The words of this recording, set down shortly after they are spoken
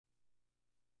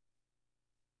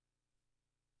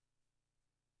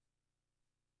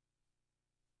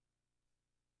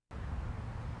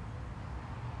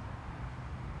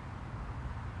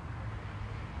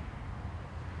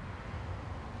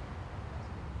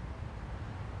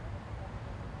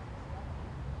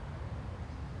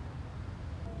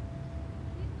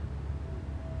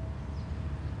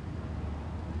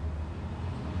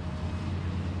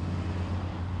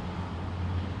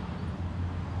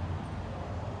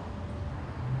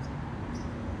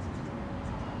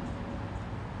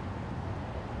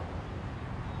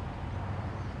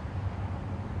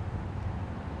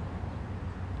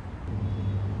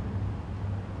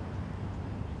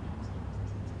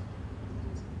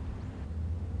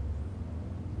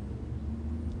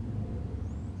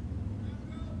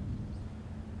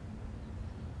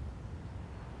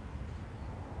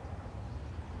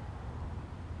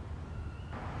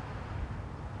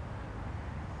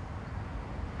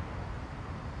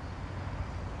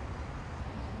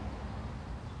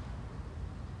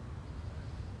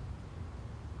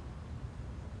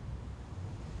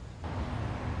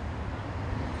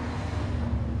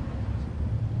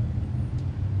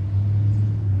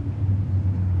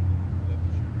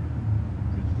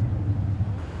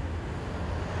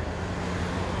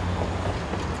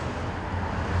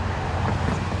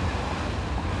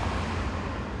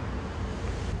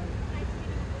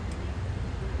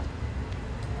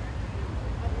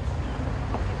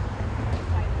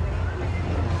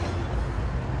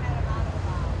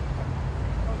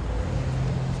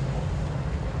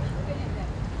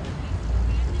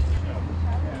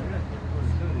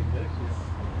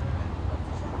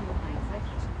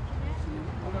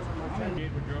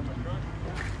drove my truck.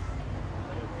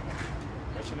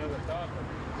 That's another thought.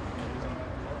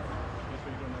 That's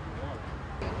why you don't have to walk.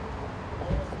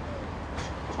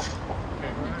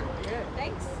 Okay, Good.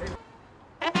 Thanks.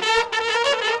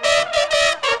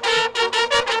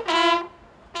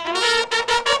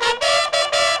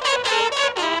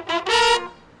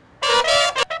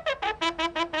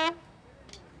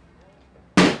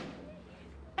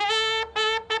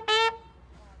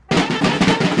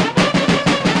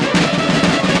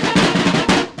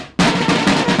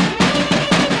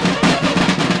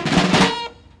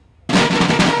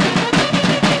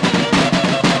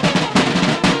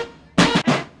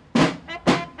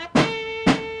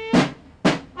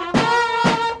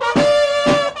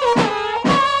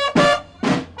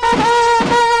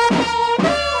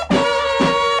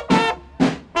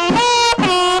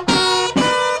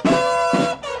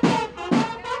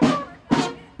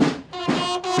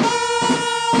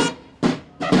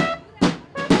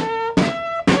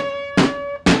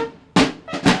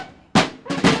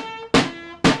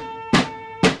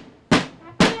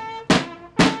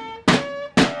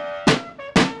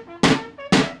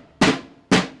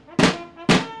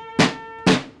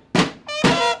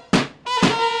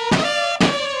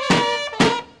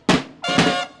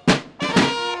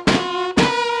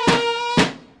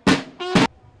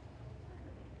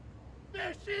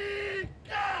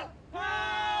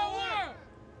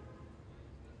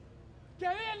 ¡Que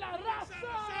viva la raza!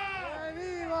 ¡Que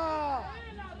viva!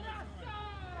 ¡Que viva la raza!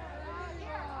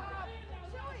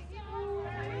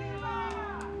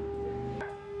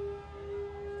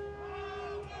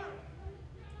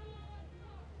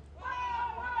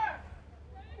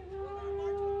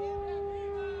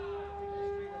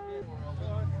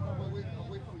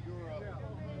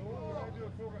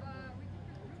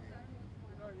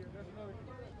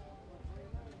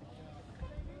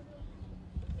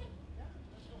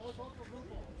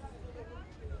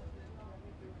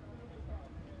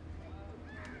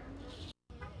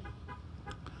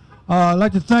 I'd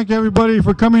like to thank everybody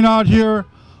for coming out here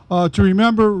to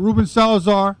remember Ruben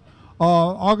Salazar.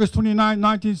 August 29,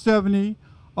 1970,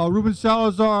 Ruben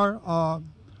Salazar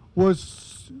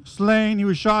was slain. He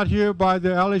was shot here by the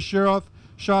LA sheriff,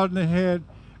 shot in the head,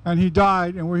 and he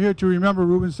died. And we're here to remember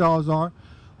Ruben Salazar.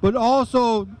 But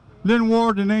also Lynn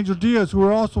Ward and Angel Diaz, who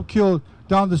were also killed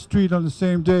down the street on the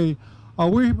same day.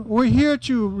 We're here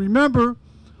to remember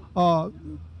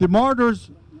the martyrs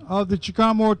of the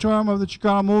Chicano moratorium, of the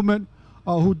Chicano movement,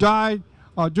 who died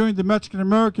during the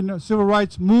Mexican-American civil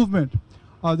rights movement.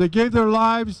 They gave their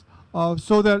lives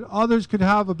so that others could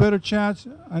have a better chance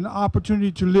and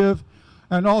opportunity to live,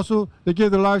 and also they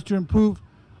gave their lives to improve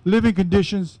living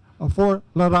conditions for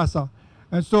La Raza.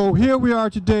 And so here we are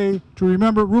today to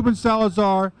remember Ruben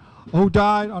Salazar, who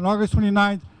died on August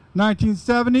 29,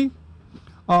 1970.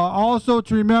 Also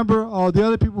to remember the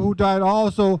other people who died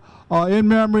also in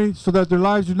memory, so that their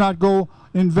lives do not go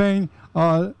in vain.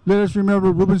 Let us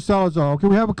remember Ruben Salazar. Okay,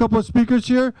 we have a couple of speakers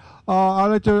here. I'd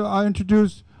like to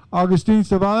introduce Agustin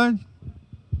Zavala.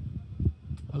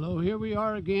 Hello, here we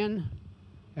are again,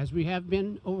 as we have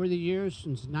been over the years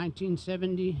since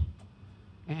 1970,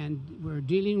 and we're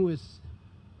dealing with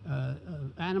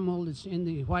an animal that's in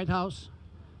the White House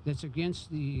that's against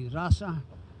the raza,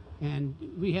 and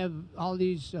we have all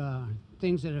these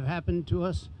things that have happened to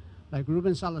us, like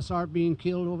Ruben Salazar being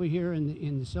killed over here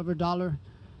in the Silver Dollar.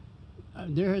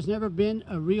 There has never been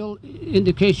a real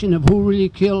indication of who really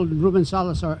killed Ruben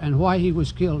Salazar and why he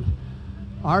was killed.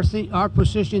 Our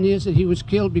position is that he was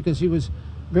killed because he was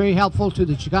very helpful to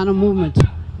the Chicano movement,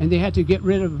 and they had to get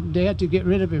rid of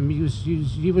him.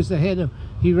 He was the head of,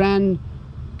 he ran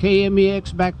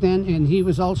KMEX back then, and he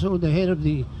was also the head of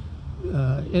the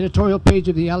editorial page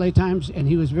of the LA Times, and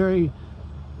he was very,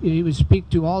 he would speak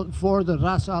to all for the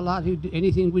raza a lot.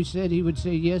 Anything we said, he would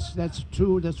say, yes, that's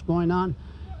true, that's going on,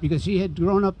 because he had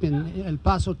grown up in El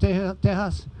Paso,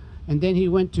 Texas, and then he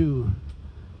went to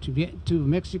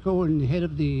Mexico and the head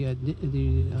of the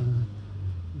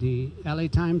LA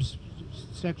Times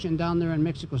section down there in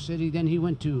Mexico City. Then he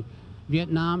went to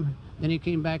Vietnam. Then he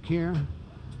came back here,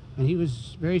 and he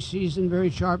was very seasoned, very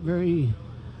sharp, very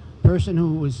person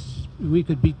who was he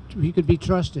could be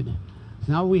trusted.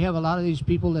 Now we have a lot of these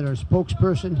people that are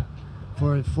spokesperson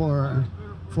for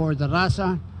the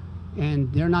raza,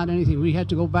 and they're not anything. We have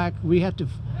to go back. We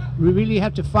really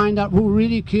have to find out who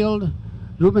really killed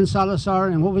Ruben Salazar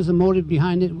and what was the motive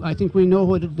behind it. I think we know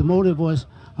what the motive was.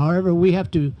 However, we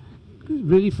have to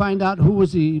really find out who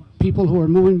was the people who are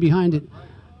moving behind it.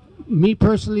 Me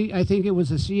personally, I think it was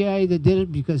the CIA that did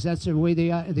it, because that's the way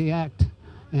they act.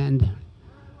 And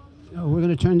we're going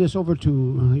to turn this over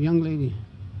to a young lady.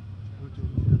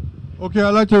 Okay,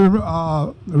 I'd like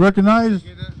to recognize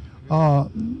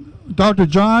Dr.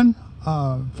 John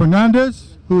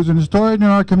Fernandez, who is an historian in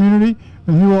our community,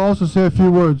 and he will also say a few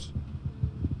words.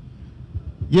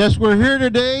 Yes, we're here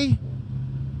today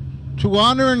to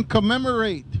honor and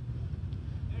commemorate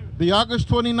the August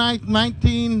 29th,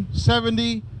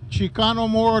 1970 Chicano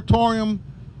moratorium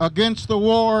against the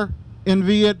war in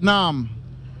Vietnam.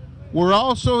 We're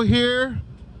also here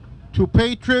to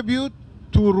pay tribute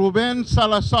to Ruben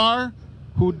Salazar,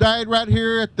 who died right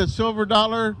here at the Silver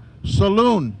Dollar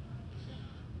Saloon.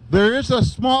 There is a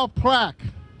small plaque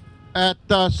at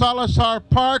Salazar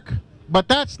Park, but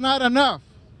that's not enough.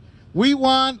 We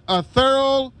want a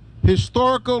thorough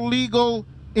historical legal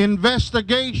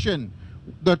investigation.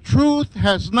 The truth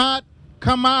has not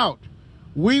come out.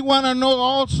 We want to know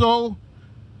also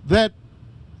that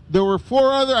there were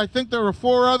I think there were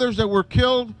four others that were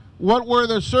killed. What were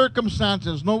the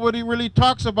circumstances? Nobody really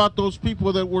talks about those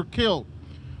people that were killed.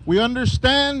 We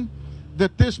understand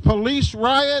that this police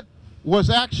riot was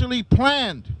actually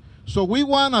planned. So we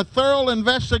want a thorough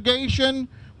investigation.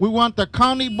 We want the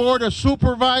County Board of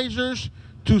Supervisors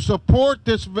to support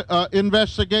this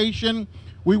investigation.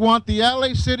 We want the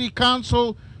LA City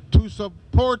Council to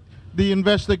support the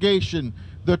investigation.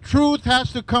 The truth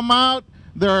has to come out.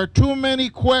 There are too many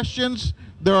questions.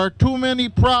 There are too many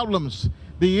problems.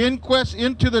 The inquest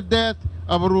into the death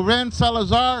of Ruben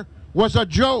Salazar was a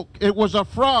joke. It was a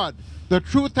fraud. The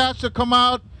truth has to come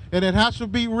out, and it has to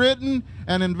be written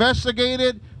and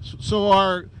investigated so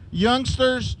our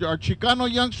youngsters, our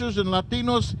Chicano youngsters and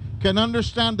Latinos can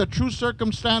understand the true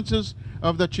circumstances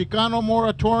of the Chicano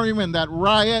moratorium and that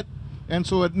riot, and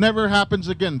so it never happens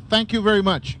again. Thank you very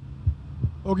much.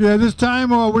 Okay, at this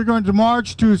time we're going to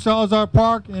march to Salazar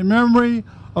Park in memory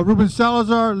of Ruben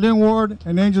Salazar, Lynn Ward,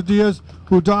 and Angel Diaz,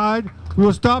 who died. We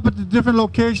will stop at the different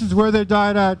locations where they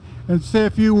died at and say a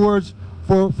few words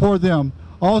for them.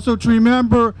 Also to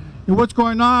remember what's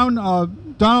going on,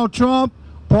 Donald Trump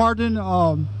pardoned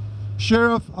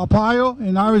Sheriff Arpaio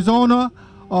in Arizona.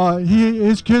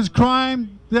 His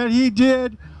crime that he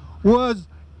did was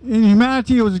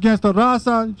inhumanity. It was against the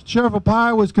raza. Sheriff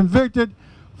Arpaio was convicted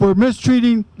for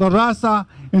mistreating the raza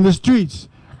in the streets,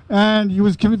 and he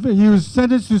was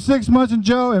sentenced to 6 months in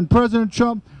jail, and President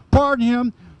Trump pardoned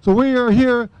him. So we are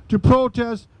here to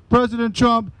protest President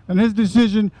Trump and his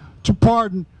decision to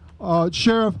pardon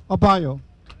Sheriff Arpaio.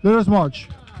 Let us march.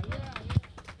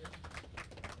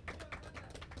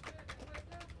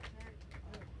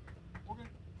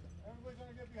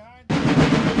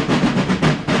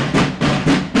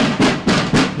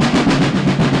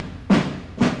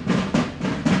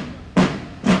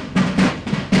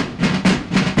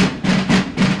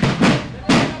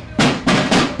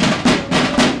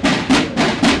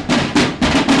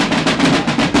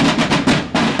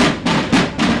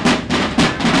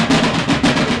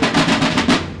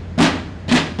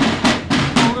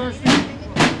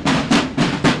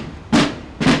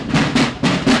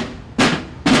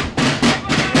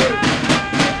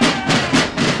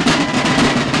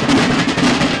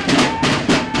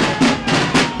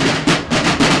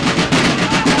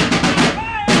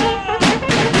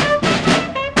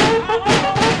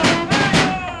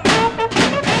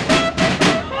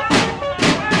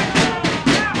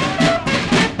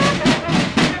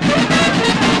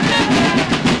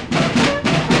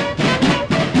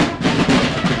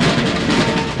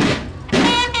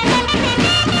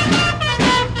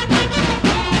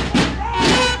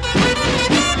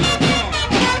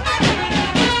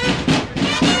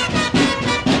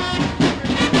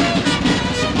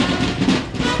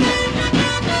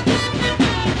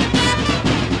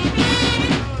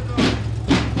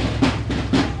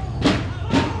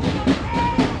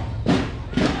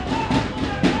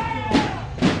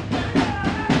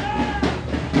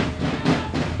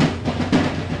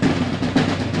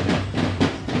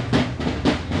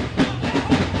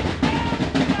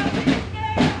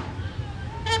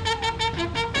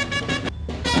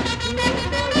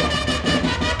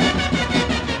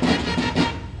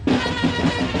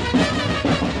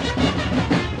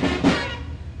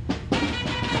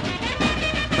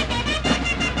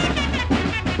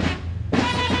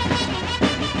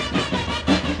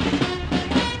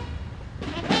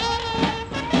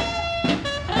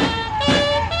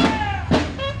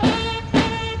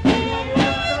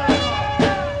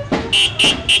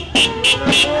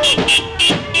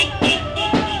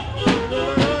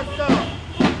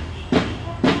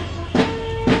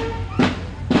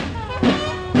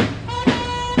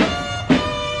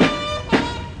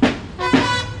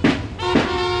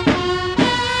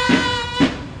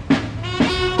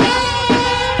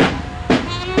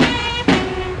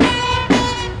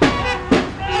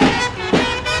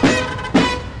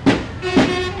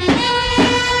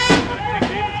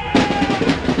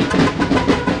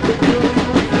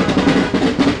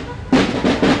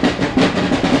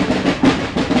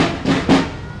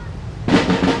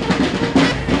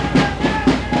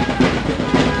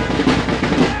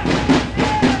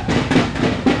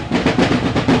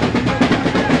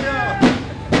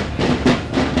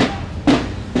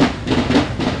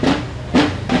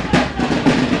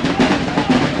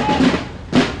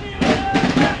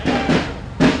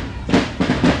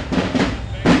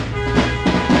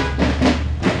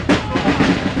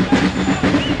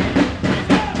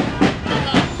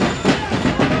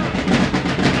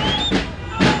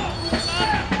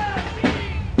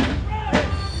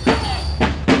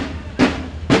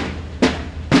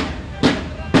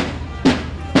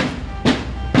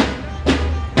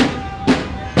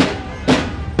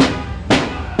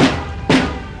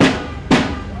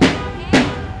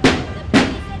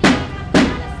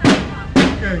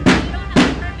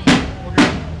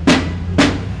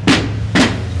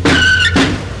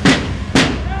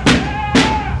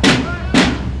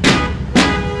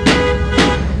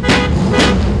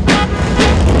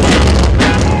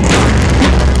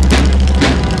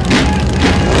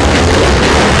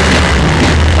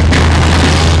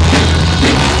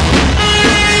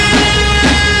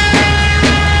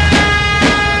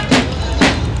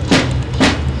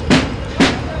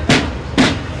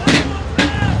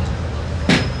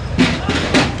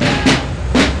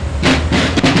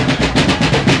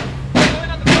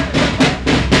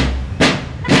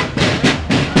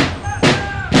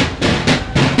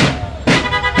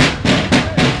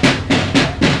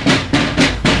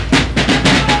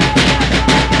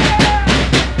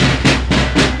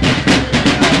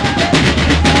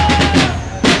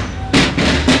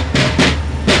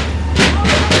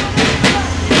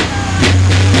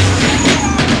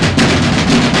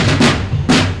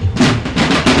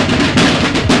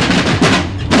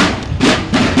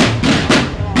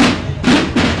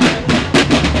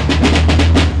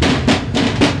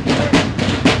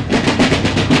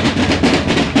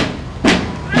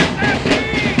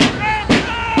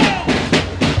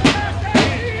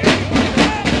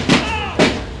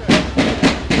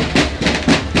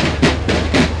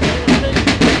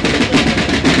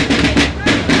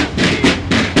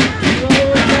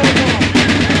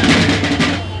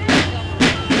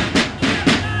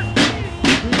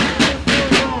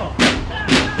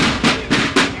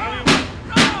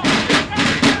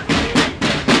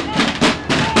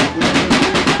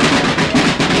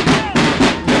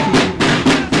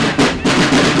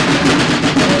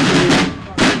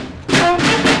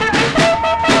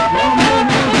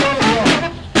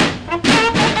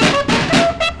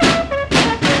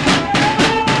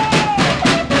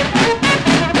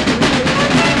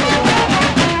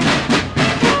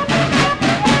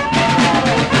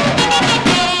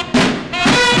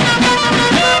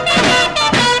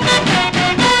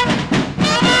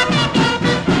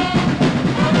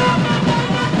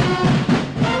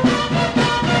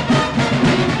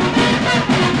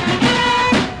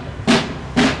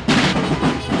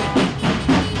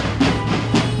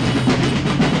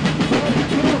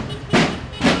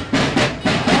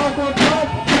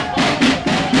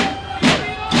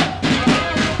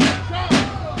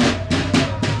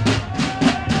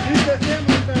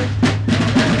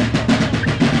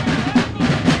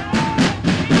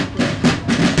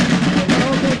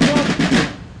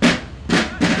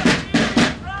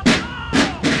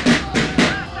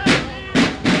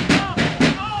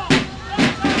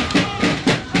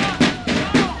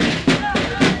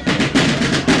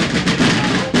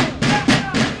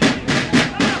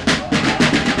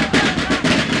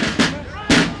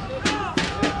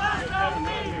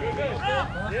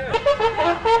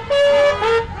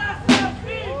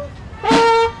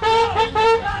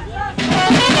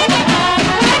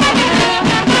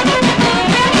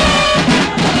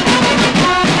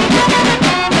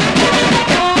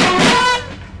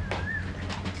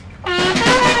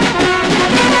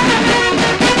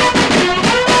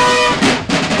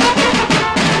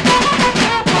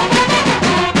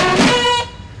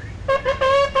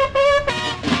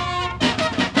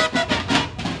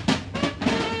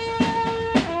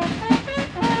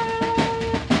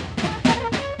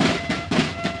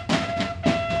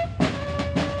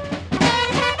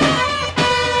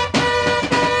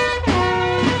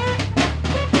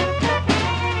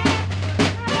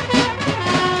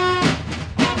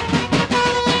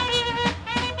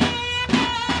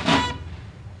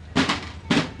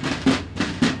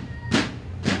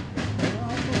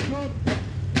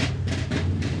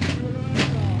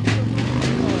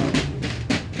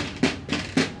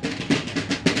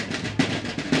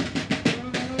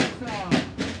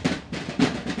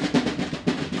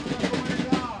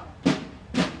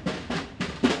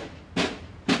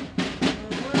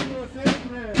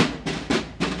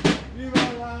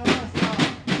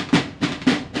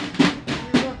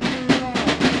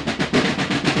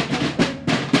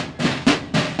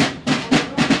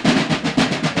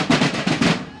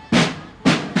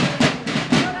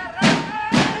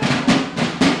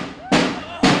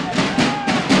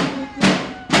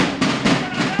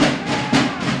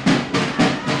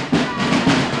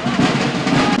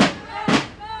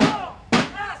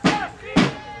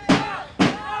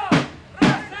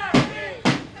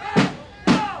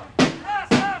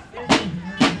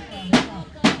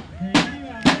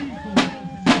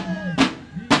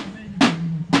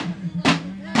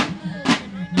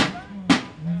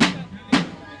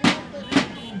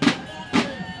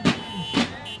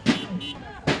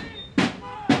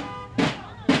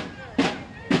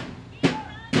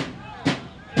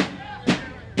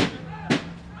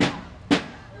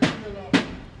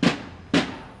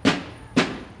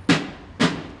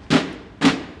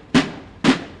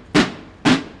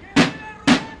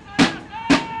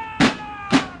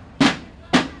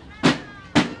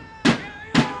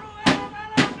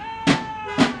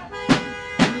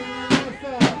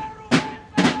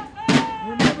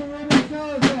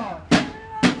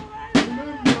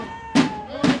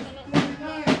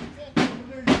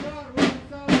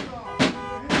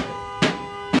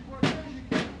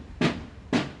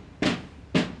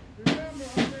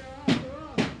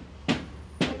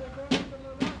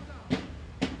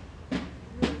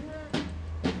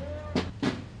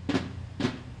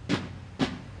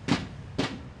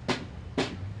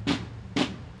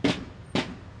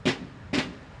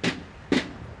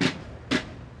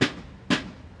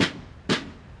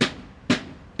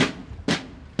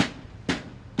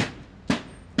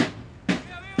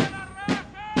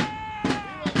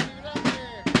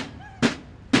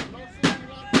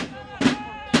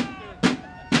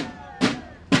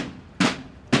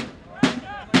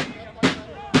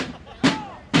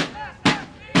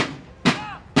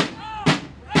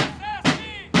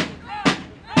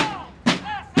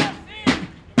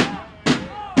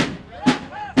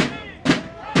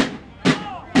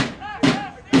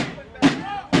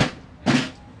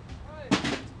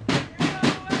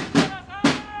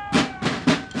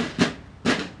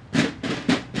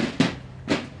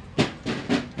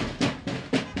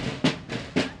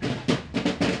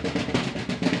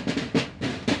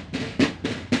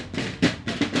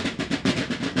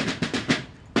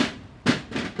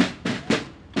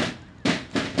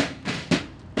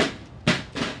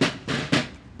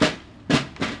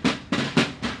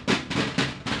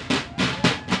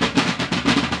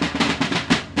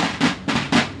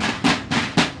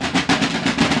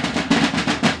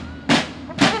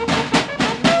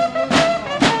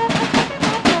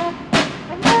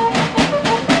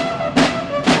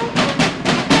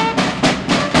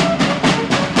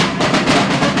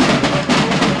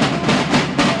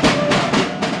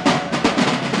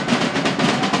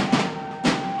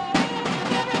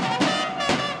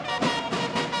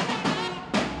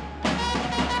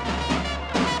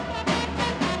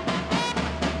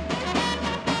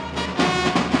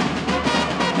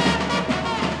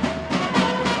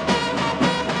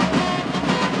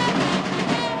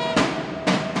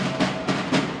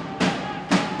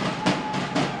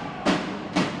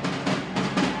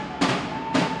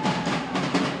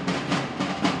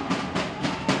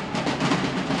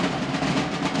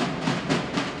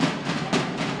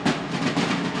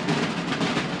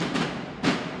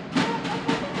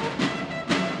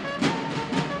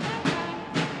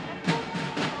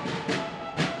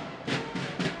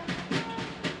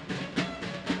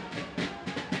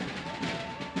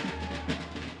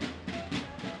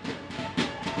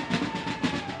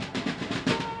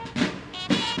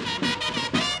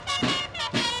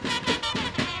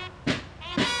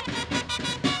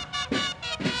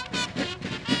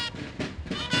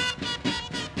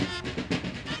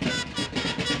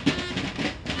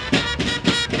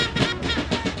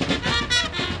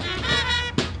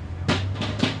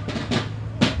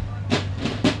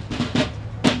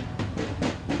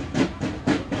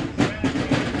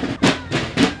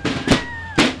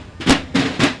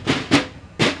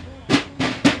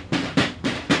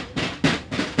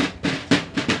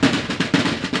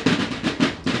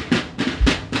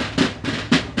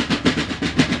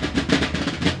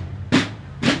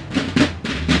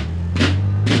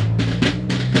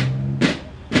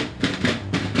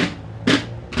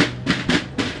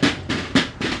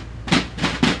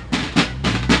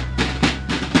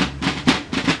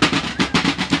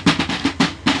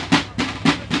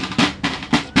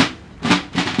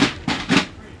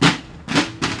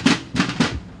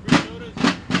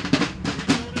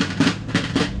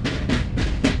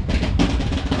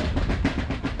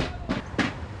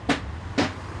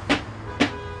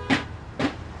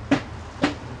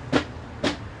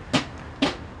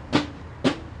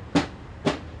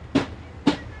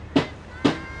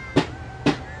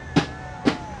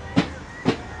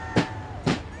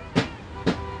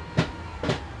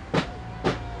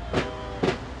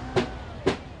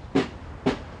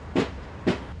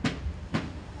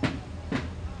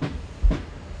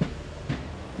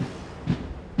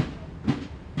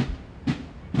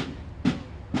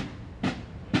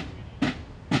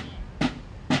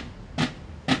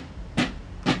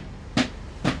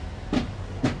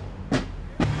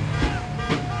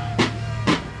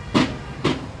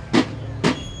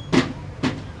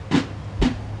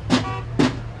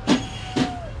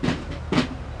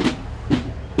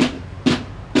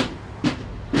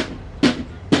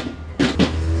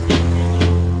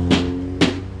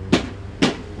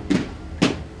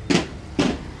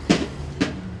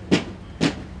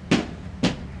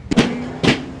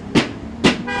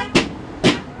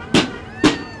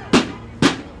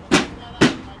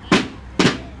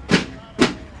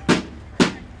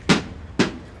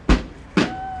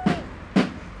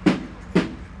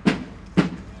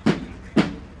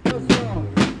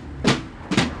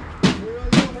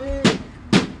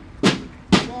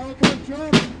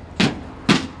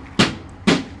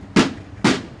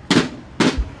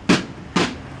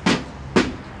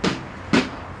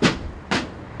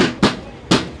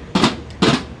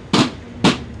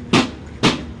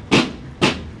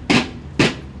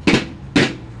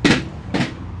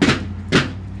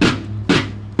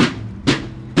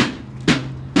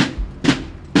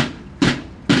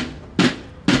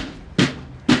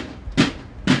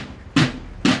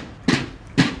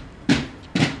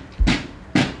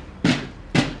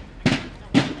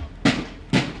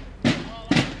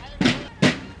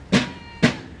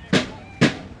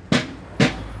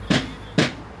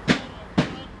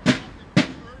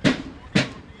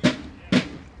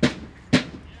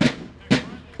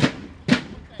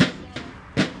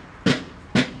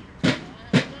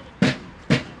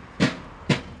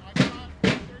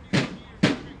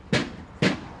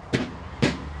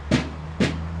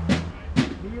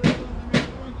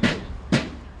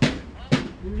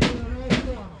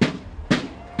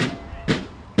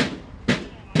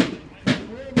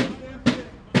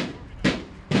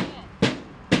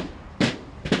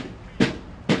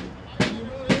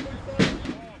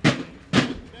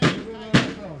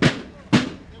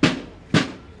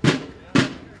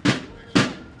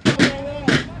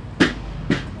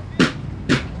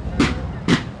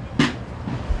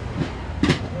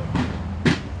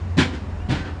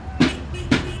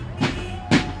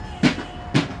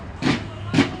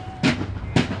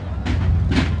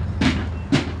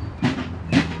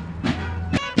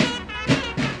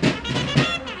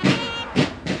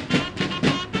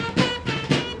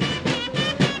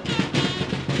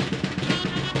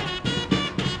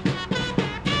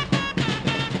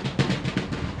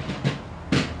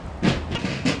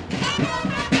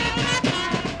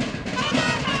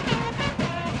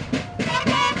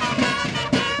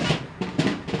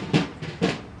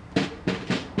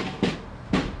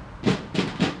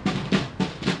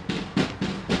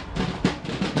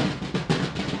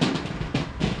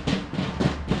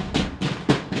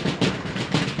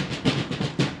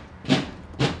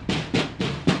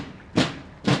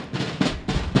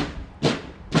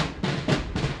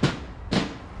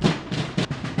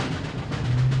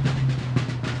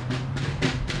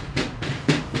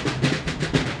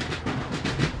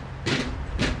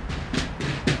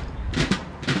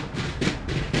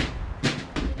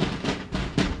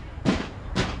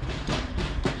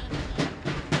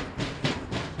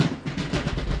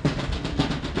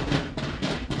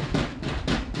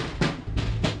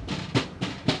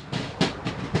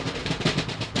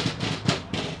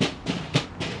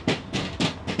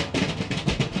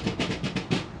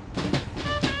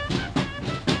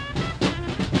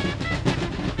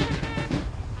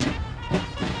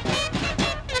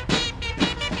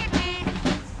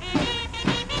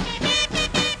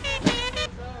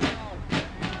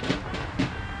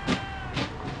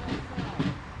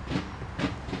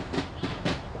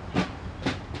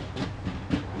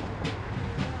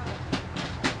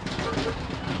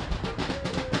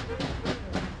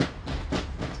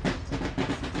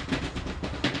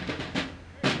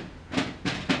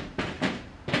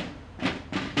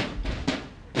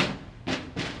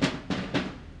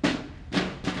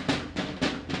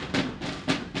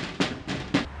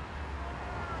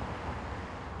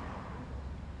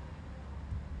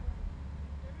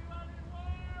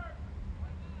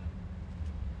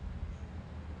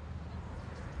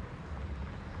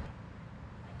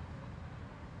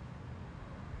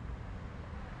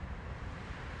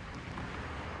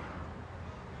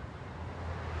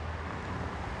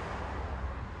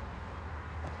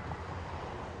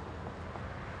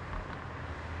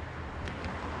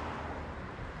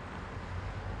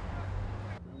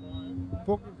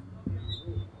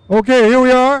 Okay, here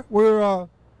we are. We're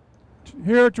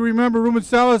here to remember Ruben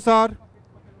Salazar,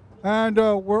 and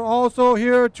we're also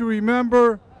here to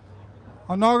remember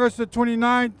on August the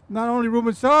 29th, not only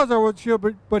Ruben Salazar was here,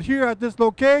 but here at this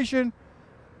location,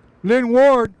 Lynn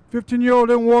Ward, 15-year-old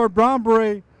Lynn Ward, Brown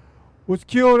Beret, was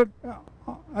killed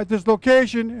at this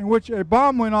location in which a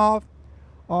bomb went off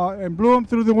and blew him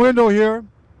through the window here,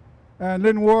 and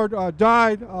Lynn Ward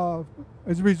died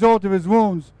as a result of his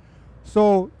wounds.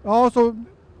 So also,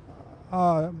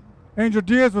 Angel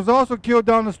Diaz was also killed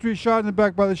down the street, shot in the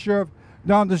back by the sheriff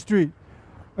down the street.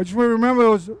 I just want to remember it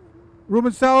was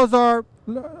Ruben Salazar,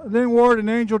 Lynn Ward, and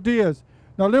Angel Diaz.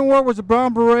 Now Lynn Ward was a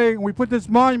Brown Beret, and we put this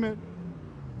monument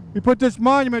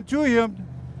to him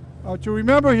to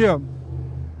remember him.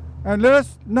 And let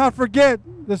us not forget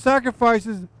the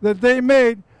sacrifices that they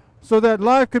made so that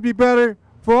life could be better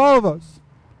for all of us.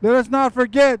 Let us not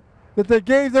forget that they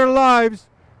gave their lives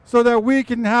so that we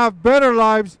can have better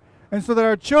lives and so that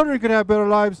our children can have better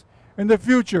lives in the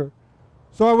future.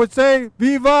 So I would say,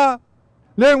 Viva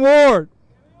Len Ward!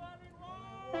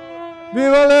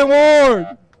 Viva Len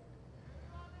Ward!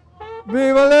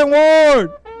 Viva Len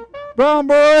Ward! Brown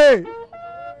Beret!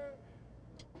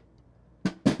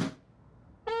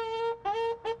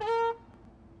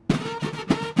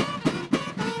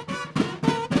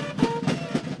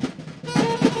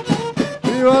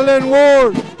 Viva Len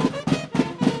Ward!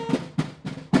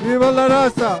 Viva la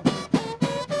raza!